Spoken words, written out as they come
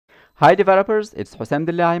Hi developers, it's Hosam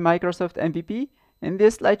Dillahi, Microsoft MVP. In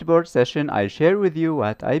this Lightboard session, I'll share with you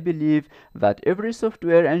what I believe that every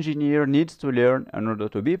software engineer needs to learn in order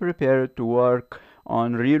to be prepared to work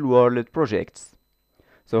on real-world projects.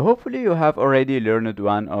 So hopefully you have already learned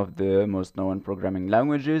one of the most known programming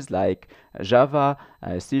languages like Java,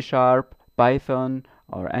 C Sharp, Python,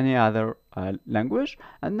 or any other language,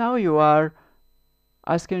 and now you are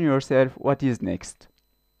asking yourself what is next.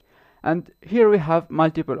 And here we have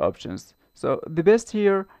multiple options. So the best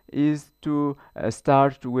here is to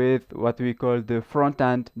start with what we call the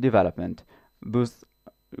front-end development. Those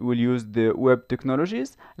will use the web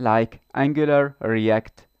technologies like Angular,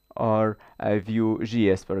 React, or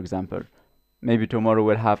Vue.js, for example. Maybe tomorrow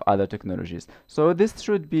we'll have other technologies. So this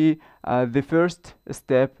should be the first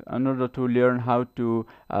step in order to learn how to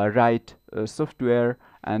write software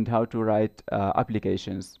and how to write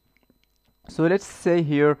applications. So let's say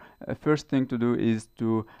here, first thing to do is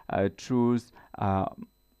to choose a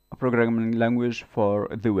programming language for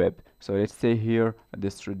the web. So let's say here,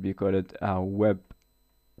 this should be called web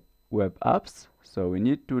apps. So we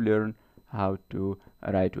need to learn how to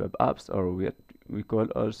write web apps, or we call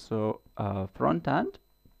also front end.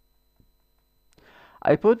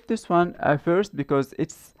 I put this one first because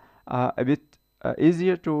it's a bit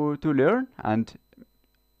easier to learn, and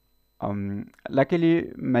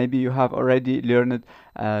luckily, maybe you have already learned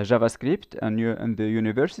JavaScript in the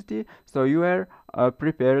university, so you are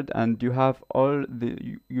prepared and you have all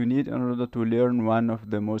you need in order to learn one of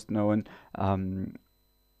the most known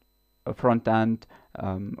front-end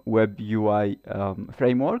web UI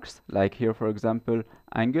frameworks, like here, for example,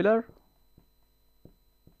 Angular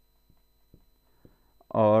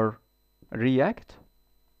or React.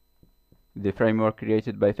 The framework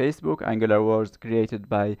created by Facebook, Angular was created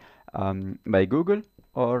by Google,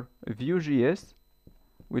 or Vue.js,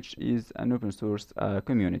 which is an open source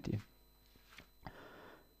community.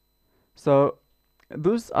 So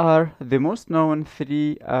those are the most known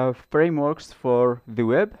three frameworks for the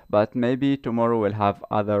web, but maybe tomorrow we'll have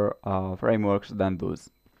other frameworks than those.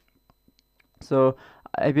 So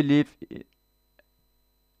I believe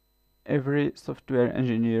every software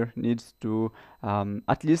engineer needs to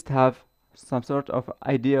at least have some sort of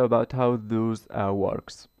idea about how those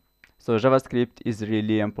works. So JavaScript is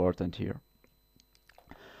really important here.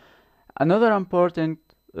 Another important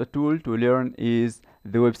tool to learn is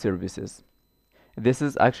the web services. This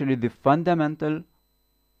is actually the fundamental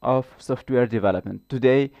of software development.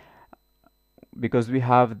 Today, because we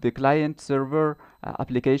have the client server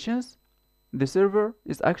applications, the server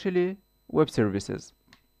is actually web services.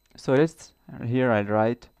 So here I'll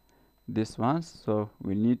write this one. So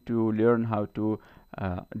we need to learn how to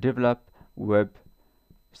develop web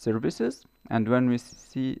services, and when we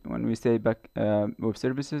say web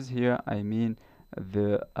services here, I mean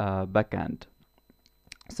the backend.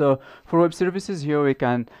 So for web services here, we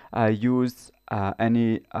can use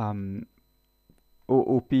any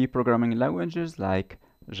OOP programming languages like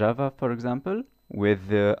Java, for example, with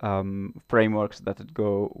the frameworks that it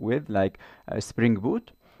go with, like Spring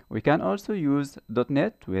Boot. We can also use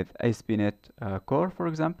 .NET with ASP.NET Core, for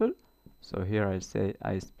example. So here I'll say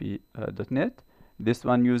ASP.NET. This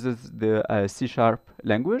one uses the C Sharp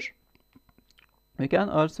language. We can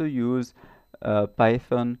also use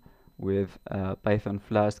Python with Python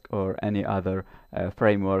Flask or any other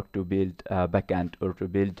framework to build backend or to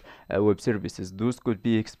build web services. Those could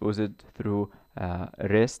be exposed through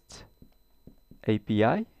REST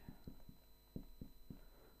API.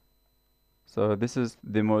 So this is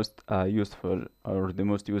the most useful or the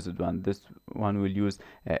most used one. This one will use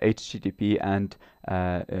HTTP and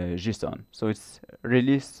JSON. So it's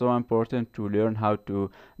really so important to learn how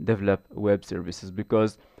to develop web services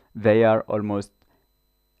because they are almost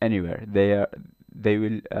anywhere. They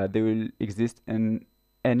will exist in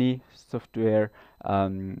any software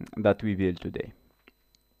that we build today.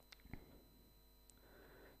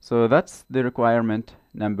 So that's the requirement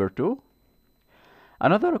number 2.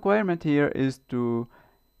 Another requirement here is to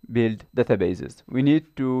build databases. We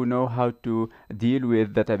need to know how to deal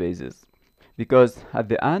with databases because at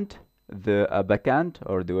the end, the backend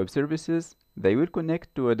or the web services, they will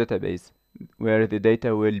connect to a database where the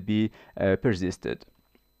data will be persisted.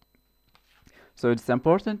 So it's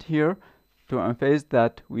important here to emphasize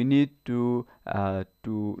that we need to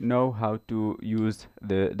know how to use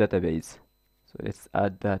the database. So let's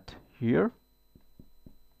add that here.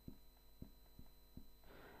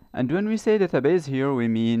 And when we say database here, we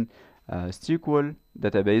mean SQL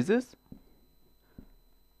databases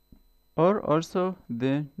or also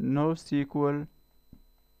the NoSQL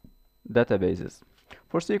databases.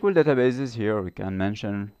 For SQL databases here, we can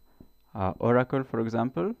mention Oracle, for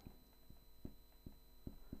example.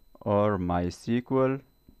 or MySQL,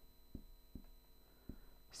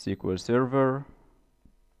 SQL Server,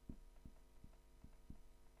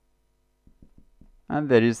 and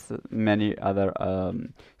there is many other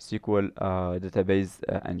SQL database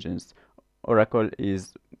engines. Oracle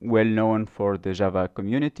is well known for the Java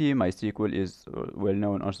community. MySQL is well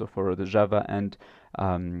known also for the Java and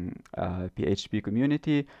PHP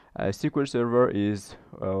community. SQL Server is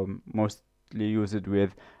mostly used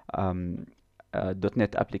with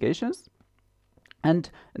 .NET applications. And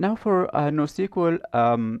now for NoSQL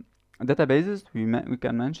databases, we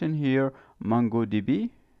can mention here MongoDB,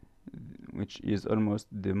 which is almost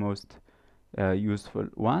the most useful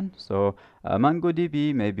one. So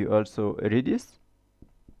MongoDB, maybe also Redis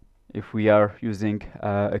if we are using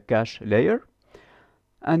a cache layer.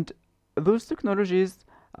 And those technologies,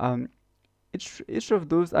 each of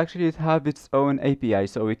those actually have its own API,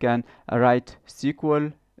 so we can write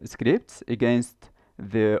SQL scripts against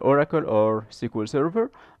the Oracle or SQL Server,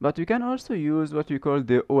 but we can also use what we call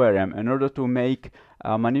the ORM in order to make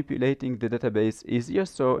manipulating the database easier.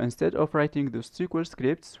 So instead of writing the SQL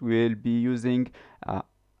scripts, we'll be using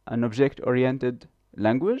an object-oriented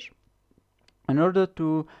language in order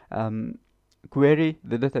to query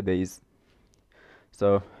the database.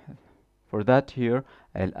 So for that here,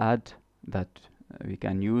 I'll add that we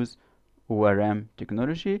can use ORM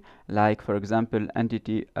technology, like for example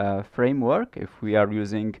entity framework if we are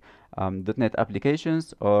using .NET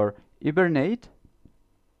applications, or Hibernate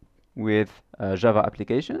with Java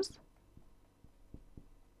applications,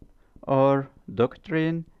 or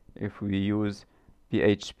Doctrine if we use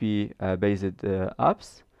PHP based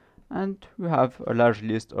apps, and we have a large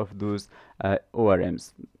list of those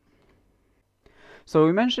ORMs. So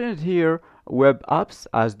we mentioned here web apps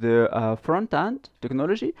as the front-end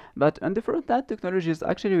technology, but in the front-end technologies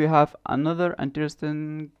actually we have another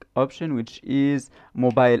interesting option, which is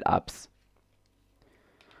mobile apps.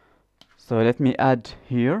 So let me add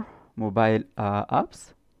here mobile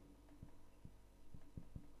apps.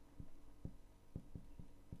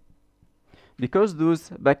 Because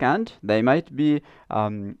those backend, they might be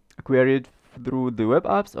queried through the web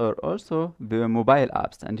apps or also the mobile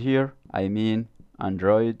apps, and here I mean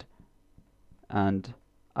Android and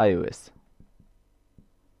iOS,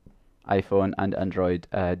 iPhone and Android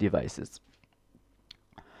devices.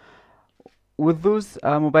 With those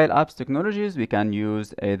mobile apps technologies, we can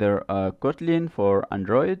use either Kotlin for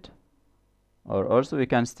Android, or also we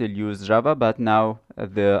can still use Java, but now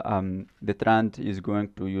the trend is going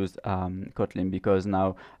to use Kotlin, because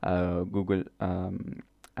now Google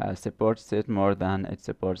supports it more than it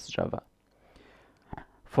supports Java.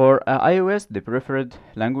 For iOS, the preferred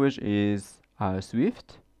language is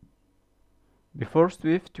Swift. Before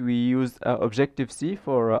Swift, we used Objective-C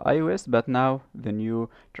for iOS, but now the new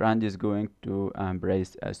trend is going to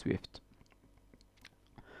embrace Swift.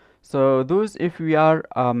 So those, if we are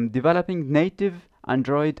developing native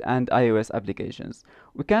Android and iOS applications.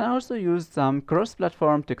 We can also use some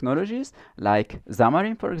cross-platform technologies like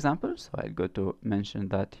Xamarin, for example. So I'll go to mention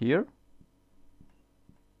that here.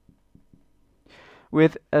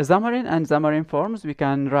 With Xamarin and Xamarin Forms, we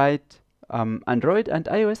can write Android and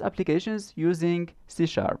iOS applications using C#.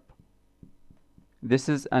 This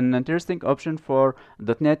is an interesting option for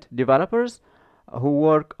 .NET developers who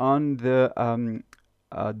work on the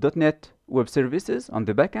 .NET web services on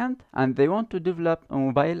the backend, and they want to develop a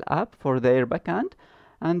mobile app for their backend,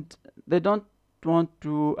 and they don't want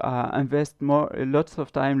to invest lots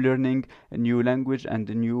of time learning a new language and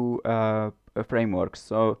a new frameworks.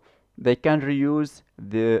 So they can reuse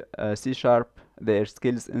the C#, their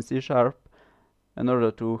skills in C# in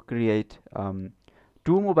order to create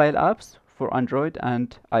 2 mobile apps for Android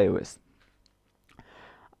and iOS.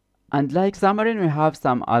 And like Xamarin, we have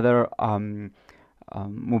some other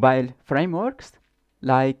mobile frameworks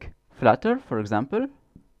like Flutter, for example.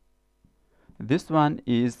 This one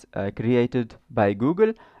is created by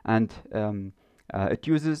Google, and it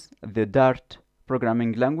uses the Dart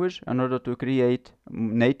programming language in order to create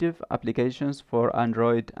native applications for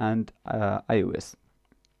Android and iOS.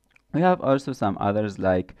 We have also some others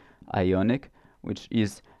like Ionic, which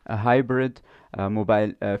is a hybrid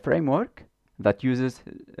mobile framework that uses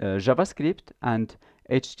JavaScript and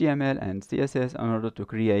HTML and CSS in order to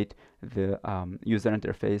create the user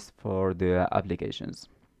interface for the applications.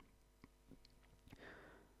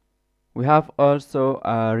 We have also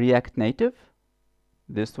React Native.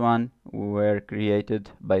 This one were created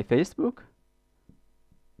by Facebook.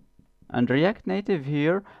 And React Native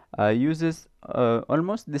here uses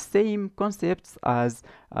almost the same concepts as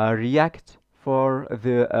React for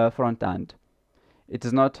the front end. It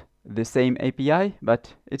is not the same API,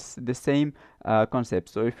 but it's the same concept.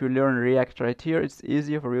 So if you learn React right here, it's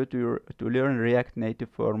easier for you to learn React Native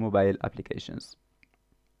for mobile applications.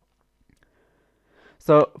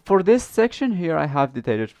 So for this section here, I have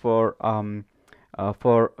detailed for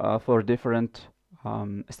different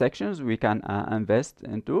sections we can invest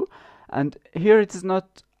into, and here it is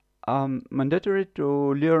not mandatory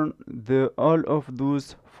to learn all of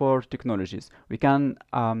those four technologies. We can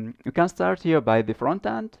start here by the front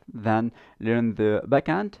end, then learn the back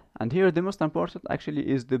end, and here the most important actually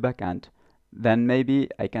is the back end. Then maybe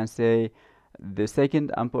I can say the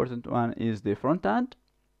second important one is the front end.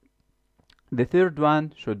 The third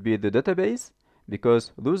one should be the database,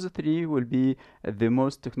 because those three will be the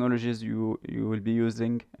most technologies you will be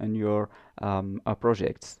using in your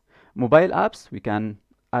projects. Mobile apps, we can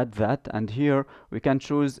add that, and here we can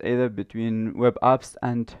choose either between web apps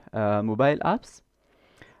and mobile apps,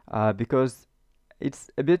 because it's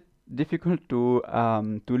a bit difficult to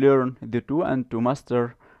learn the two and to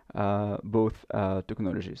master both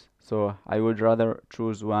technologies. So I would rather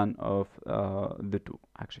choose one of the two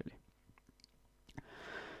actually.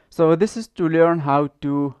 So this is to learn how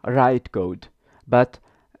to write code. But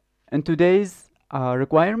in today's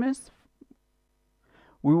requirements,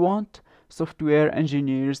 we want software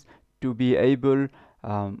engineers to be able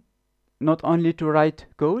not only to write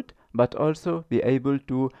code, but also be able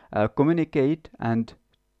to communicate and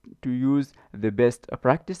to use the best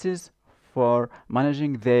practices for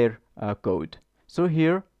managing their code. So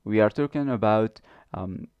here we are talking about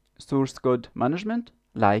source code management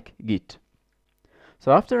like Git.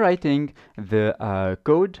 So after writing the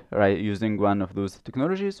code, using one of those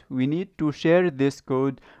technologies, we need to share this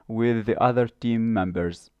code with the other team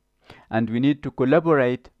members. And we need to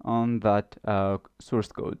collaborate on that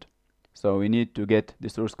source code. So we need to get the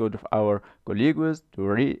source code of our colleagues to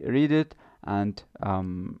read it and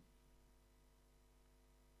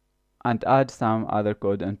add some other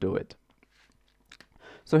code into it.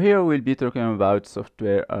 So here we'll be talking about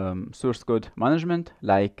software source code management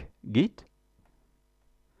like Git.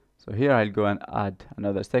 So here I'll go and add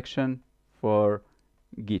another section for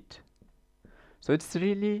Git. So it's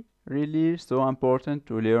really so important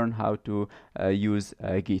to learn how to use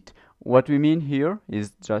Git. What we mean here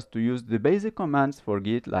is just to use the basic commands for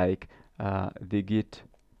Git, like the git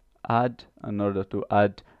add in order to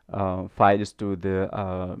add files to the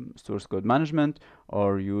source code management,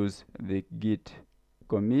 or use the git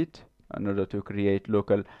commit in order to create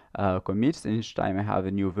local commits each time I have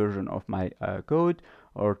a new version of my code,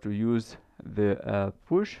 or to use the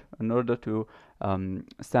push in order to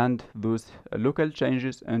send those local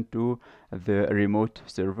changes into the remote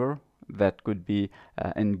server. That could be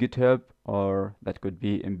in GitHub, or that could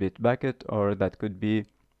be in Bitbucket, or that could be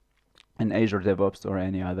in Azure DevOps or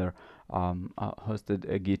any other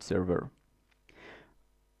hosted Git server.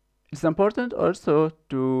 It's important also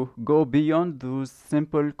to go beyond those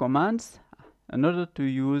simple commands in order to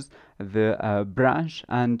use the branch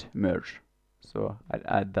and merge. So I'll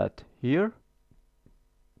add that here,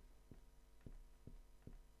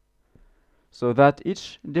 so that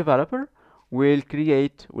each developer will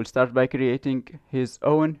start by creating his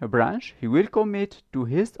own branch. He will commit to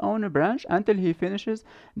his own branch until he finishes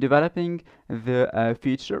developing the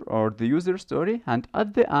feature or the user story, and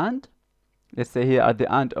at the end, let's say here at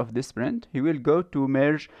the end of this sprint, he will go to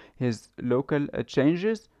merge his local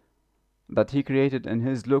changes that he created in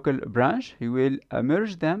his local branch. He will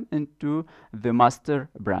merge them into the master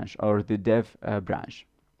branch, or the dev branch,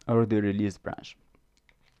 or the release branch.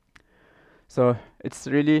 So it's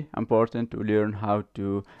really important to learn how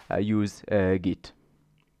to use Git.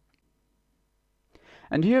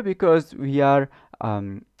 And here, because we are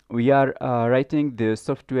writing the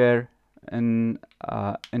software in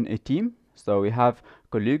a team, so we have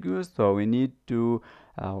colleagues, so we need to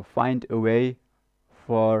find a way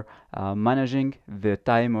for managing the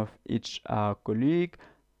time of each colleague,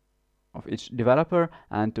 of each developer,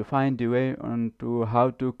 and to find a way on to how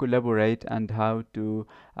to collaborate and how to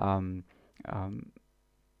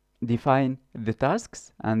define the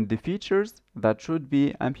tasks and the features that should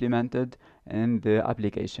be implemented in the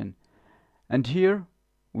application. And here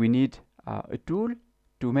we need a tool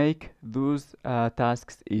to make those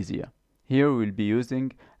tasks easier. Here we'll be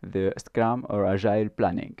using the Scrum or Agile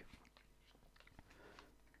planning.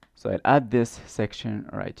 So I'll add this section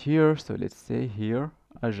right here. So let's say here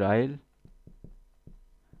Agile,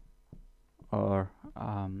 or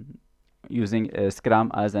using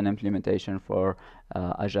Scrum as an implementation for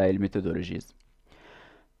Agile methodologies.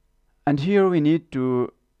 And here we need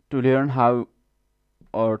to learn how,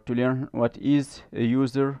 or to learn what is a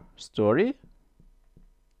user story,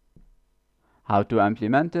 how to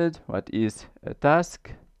implement it, what is a task.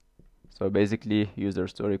 So basically user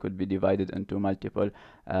story could be divided into multiple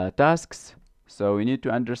tasks. So we need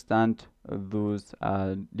to understand those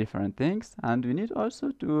different things, and we need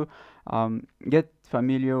also to get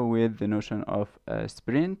familiar with the notion of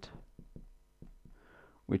sprint,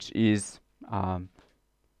 which is a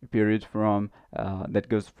period from that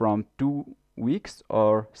goes from 2 weeks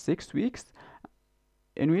or 6 weeks,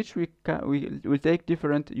 in which we will take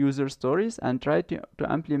different user stories and try to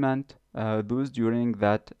implement those during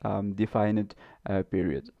that defined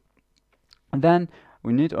period. And then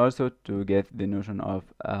we need also to get the notion of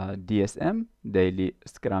DSM, daily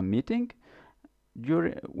Scrum meeting,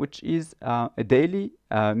 which is a daily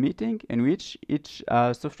meeting in which each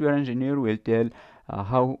software engineer will tell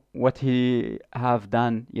what he have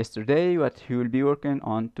done yesterday, what he will be working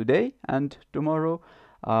on today, and tomorrow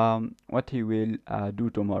what he will do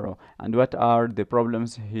tomorrow, and what are the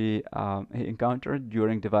problems he encountered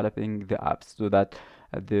during developing the apps, so that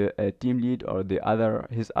the team lead or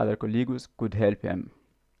his other colleagues could help him.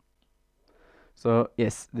 So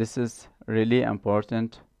yes, this is really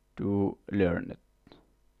important to learn it.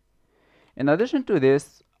 In addition to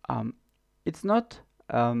this, it's not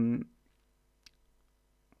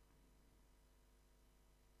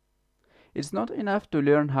enough to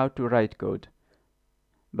learn how to write code,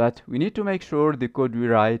 but we need to make sure the code we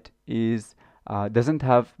write is doesn't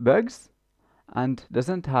have bugs and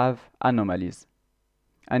doesn't have anomalies,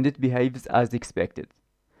 and it behaves as expected.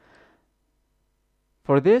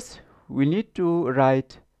 For this, we need to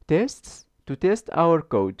write tests to test our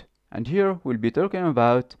code, and here we'll be talking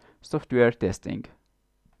about software testing.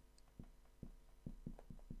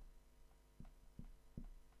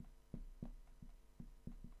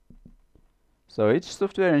 So each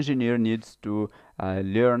software engineer needs to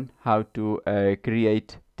learn how to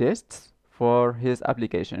create tests for his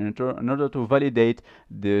application in order to validate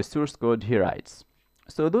the source code he writes.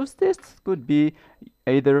 So those tests could be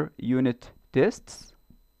either unit tests,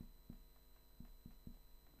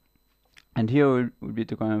 and here we'll be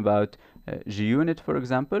talking about JUnit, for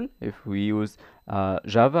example, if we use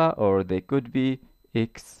Java, or they could be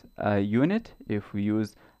XUnit if we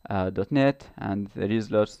use .NET, and there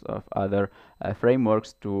is lots of other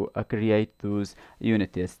frameworks to create those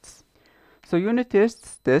unit tests. So unit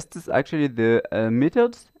tests actually the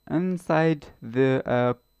methods inside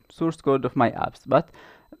the source code of my apps, but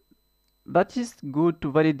that is good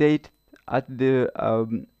to validate at the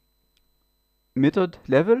method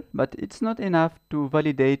level, but it's not enough to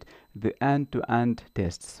validate the end-to-end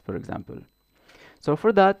tests, for example. So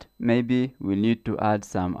for that, maybe we need to add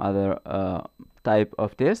some other type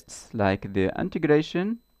of tests, like the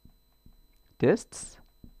integration tests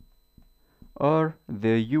or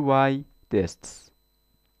the UI tests.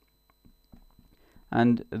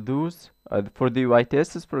 And those for the UI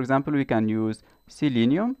tests, for example, we can use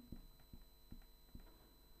Selenium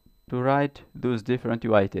to write those different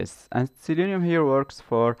UI tests. And Selenium here works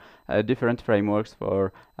for different frameworks,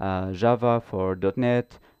 for Java, for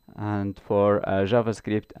 .NET, and for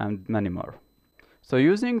JavaScript, and many more. So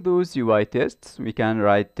using those UI tests, we can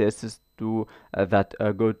write tests to that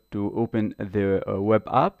go to open the web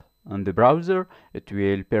app on the browser. It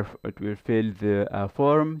will fill the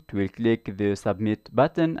form, it will click the submit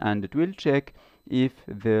button, and it will check if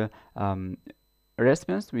the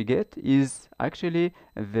response we get is actually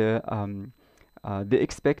the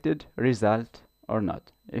expected result or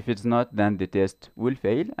not. If it's not, then the test will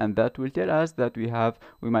fail, and that will tell us that we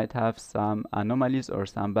might have some anomalies or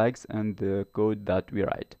some bugs in the code that we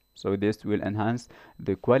write. So this will enhance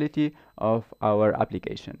the quality of our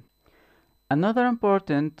application. Another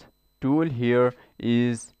important tool here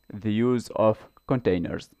is the use of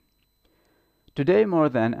containers. Today, more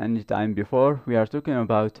than any time before, we are talking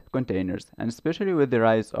about containers, and especially with the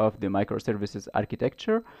rise of the microservices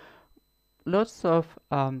architecture, lots of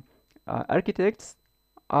architects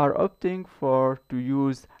are opting to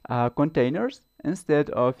use containers instead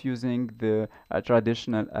of using the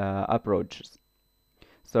traditional approaches.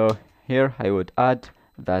 So here I would add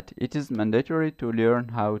that it is mandatory to learn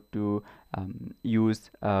how to use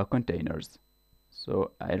containers.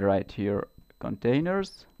 So I write here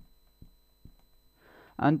containers.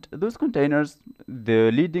 And those containers,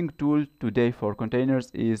 the leading tool today for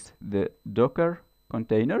containers is the Docker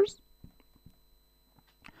containers.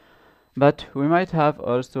 But we might have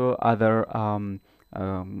also other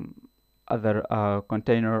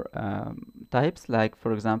container types, like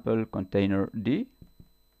for example containerd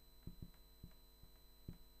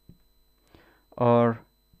or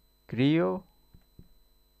CRI-O,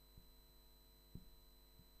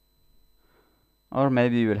 or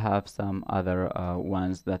maybe we'll have some other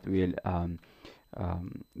ones that will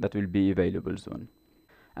that will be available soon.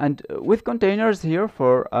 And with containers here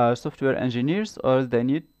for software engineers, all they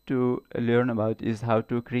need to learn about is how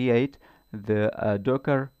to create the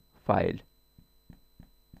Docker file.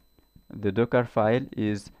 The Docker file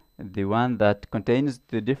is the one that contains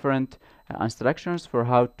the different instructions for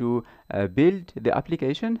how to build the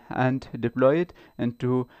application and deploy it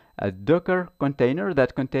into a Docker container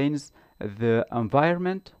that contains the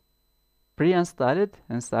environment pre-installed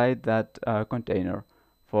inside that container.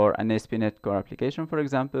 For an ASP.NET Core application, for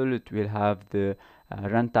example, it will have the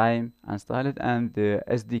runtime installed and the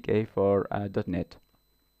SDK for .NET.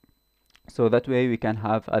 So that way we can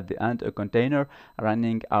have at the end a container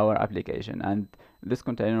running our application, and this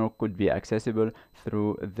container could be accessible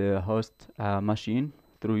through the host machine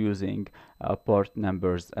through using port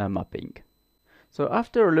numbers mapping. So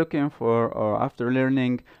after looking for or after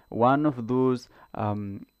learning one of those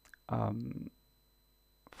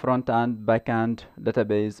front-end, back-end,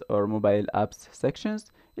 database or mobile apps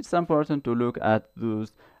sections, it's important to look at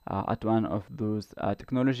those at one of those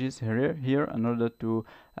technologies here in order to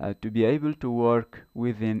be able to work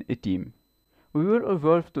within a team. We will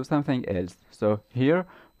evolve to something else. So here,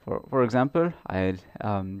 for example,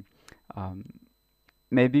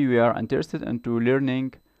 maybe we are interested into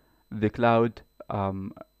learning the cloud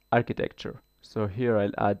architecture. So here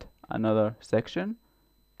I'll add another section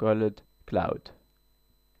called cloud.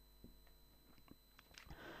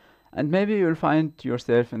 And maybe you'll find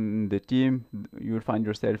yourself in the team, you'll find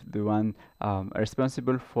yourself the one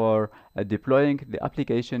responsible for deploying the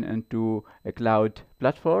application into a cloud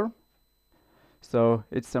platform. So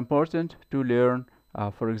it's important to learn,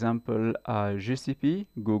 for example, GCP,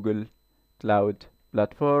 Google Cloud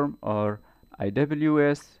Platform, or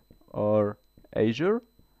AWS, or Azure,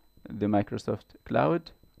 the Microsoft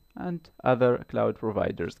Cloud, and other cloud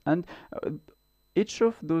providers. And each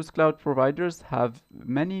of those cloud providers have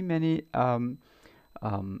many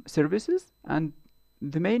services, and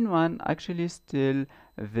the main one actually is still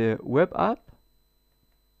the web app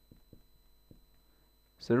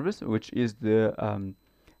service, which is the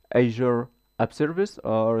Azure App Service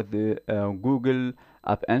or the Google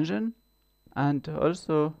App Engine, and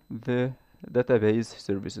also the database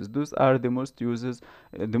services. Those are the most used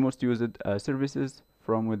services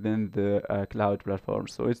from within the cloud platform.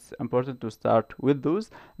 So it's important to start with those.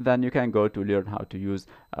 Then you can go to learn how to use,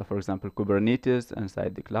 for example, Kubernetes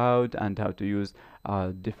inside the cloud, and how to use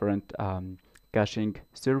different caching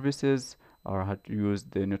services, or how to use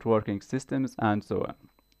the networking systems, and so on.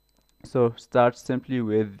 So start simply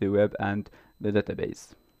with the web and the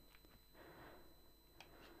database.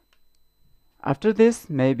 After this,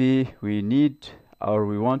 maybe we need or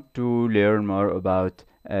we want to learn more about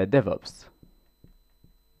DevOps.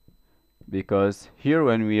 Because here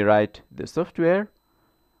when we write the software,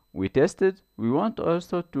 we test it, we want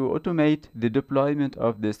also to automate the deployment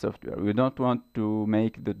of this software. We don't want to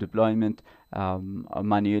make the deployment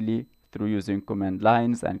manually through using command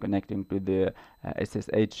lines and connecting to the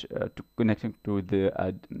SSH, connecting to the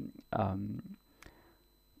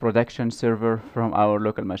production server from our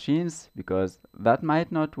local machines, because that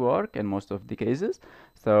might not work in most of the cases.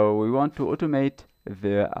 So we want to automate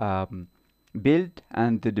the build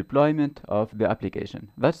and the deployment of the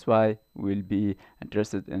application. That's why we'll be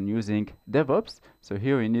interested in using DevOps. So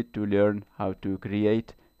here we need to learn how to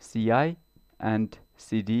create CI and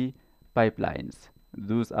CD pipelines.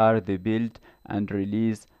 Those are the build and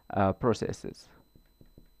release processes.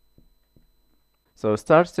 So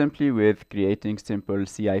start simply with creating simple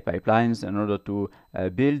CI pipelines in order to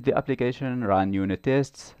build the application, run unit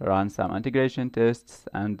tests, run some integration tests,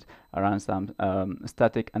 and run some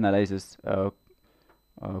static analysis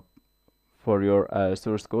for your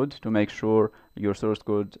source code to make sure your source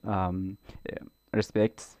code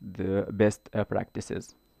respects the best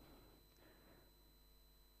practices.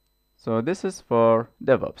 So this is for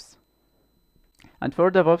DevOps. And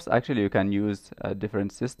for DevOps, actually, you can use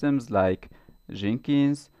different systems like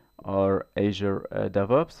Jenkins or Azure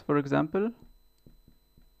DevOps, for example.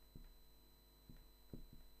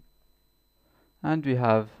 And we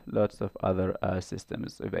have lots of other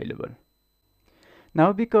systems available.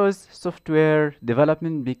 Now, because software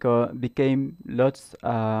development became lots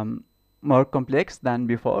more complex than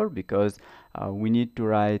before, because we need to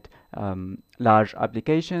write large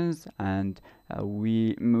applications, and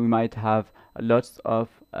we might have lots of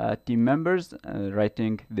team members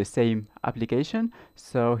writing the same application.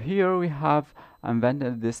 So here we have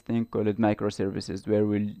invented this thing called microservices, where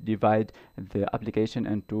we'll divide the application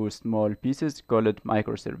into small pieces called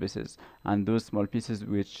microservices, and those small pieces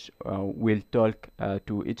which will talk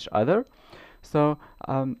to each other. So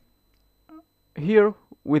here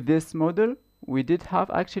with this model, we did have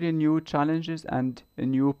actually new challenges and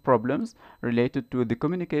new problems related to the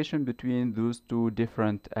communication between those two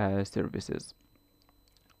different services.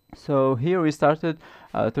 So here we started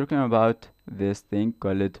talking about this thing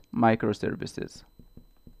called microservices,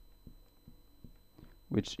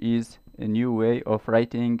 which is a new way of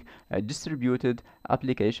writing distributed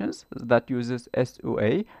applications that uses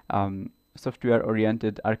SOA,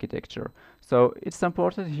 software-oriented architecture. So it's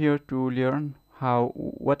important here to learn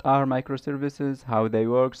what are microservices, how they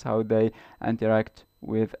work, how they interact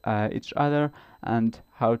with each other, and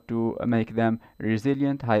how to make them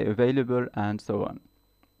resilient, high available, and so on.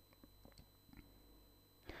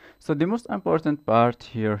 So the most important part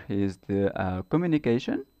here is the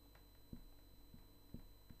communication.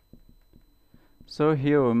 So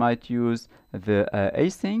here we might use the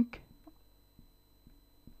async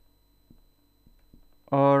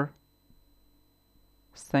or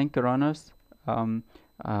synchronous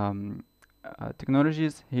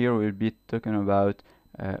technologies. Here we'll be talking about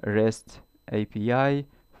REST API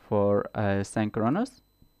for synchronous,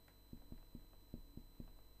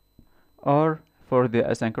 or for the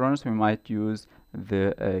asynchronous we might use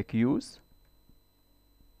the queues,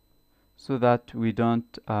 so that we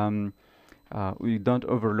don't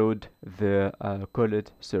overload the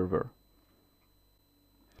called server.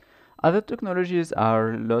 Other technologies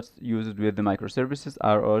are lots used with the microservices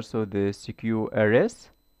are also the CQRS,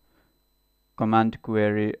 command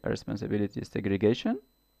query responsibility segregation,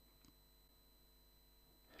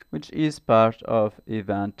 which is part of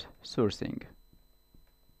event sourcing.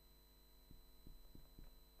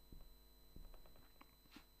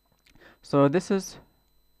 So this is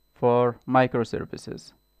for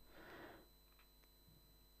microservices.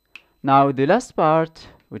 Now the last part,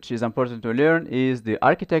 which is important to learn, is the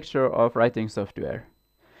architecture of writing software.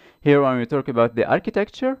 Here when we talk about the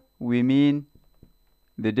architecture, we mean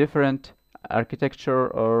the different architecture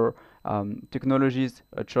or technologies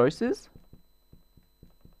choices.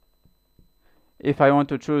 If I want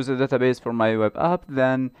to choose a database for my web app,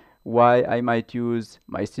 then why I might use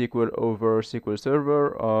MySQL over SQL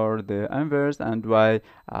Server or the inverse, and why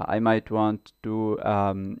I might want to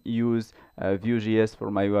use Vue.js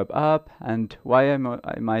for my web app, and why I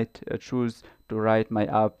might choose to write my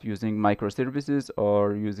app using microservices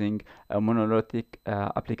or using a monolithic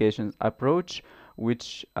applications approach,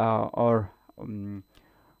 which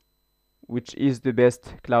is the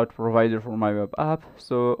best cloud provider for my web app.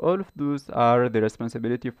 So all of those are the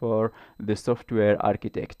responsibility for the software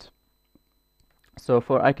architect. So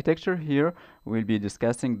for architecture here, we'll be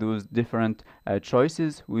discussing those different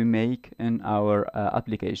choices we make in our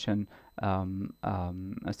application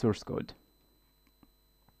source code.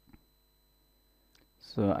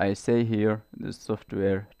 So I say here the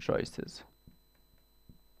software choices.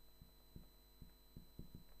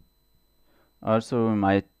 Also, we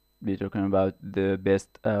might be talking about the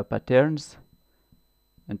best patterns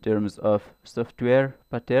in terms of software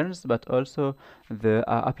patterns, but also the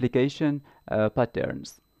application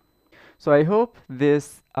patterns. So I hope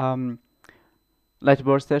this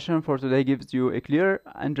Lightboard session for today gives you a clear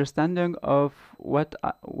understanding of what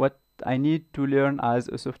I need to learn as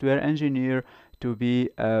a software engineer to be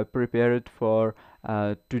prepared for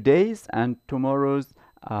today's and tomorrow's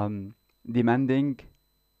demanding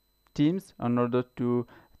teams, in order to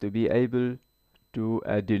be able to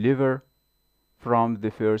deliver from the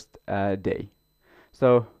first day.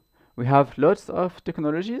 So we have lots of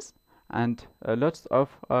technologies and lots of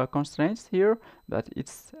constraints here, but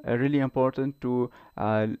it's really important to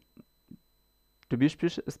be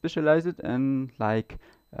specialized in like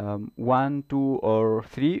 1, 2, or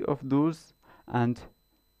 3 of those, and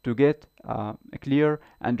to get a clear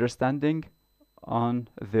understanding on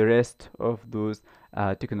the rest of those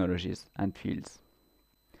technologies and fields.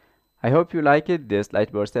 I hope you liked this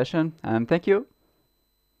Lightboard session, and thank you.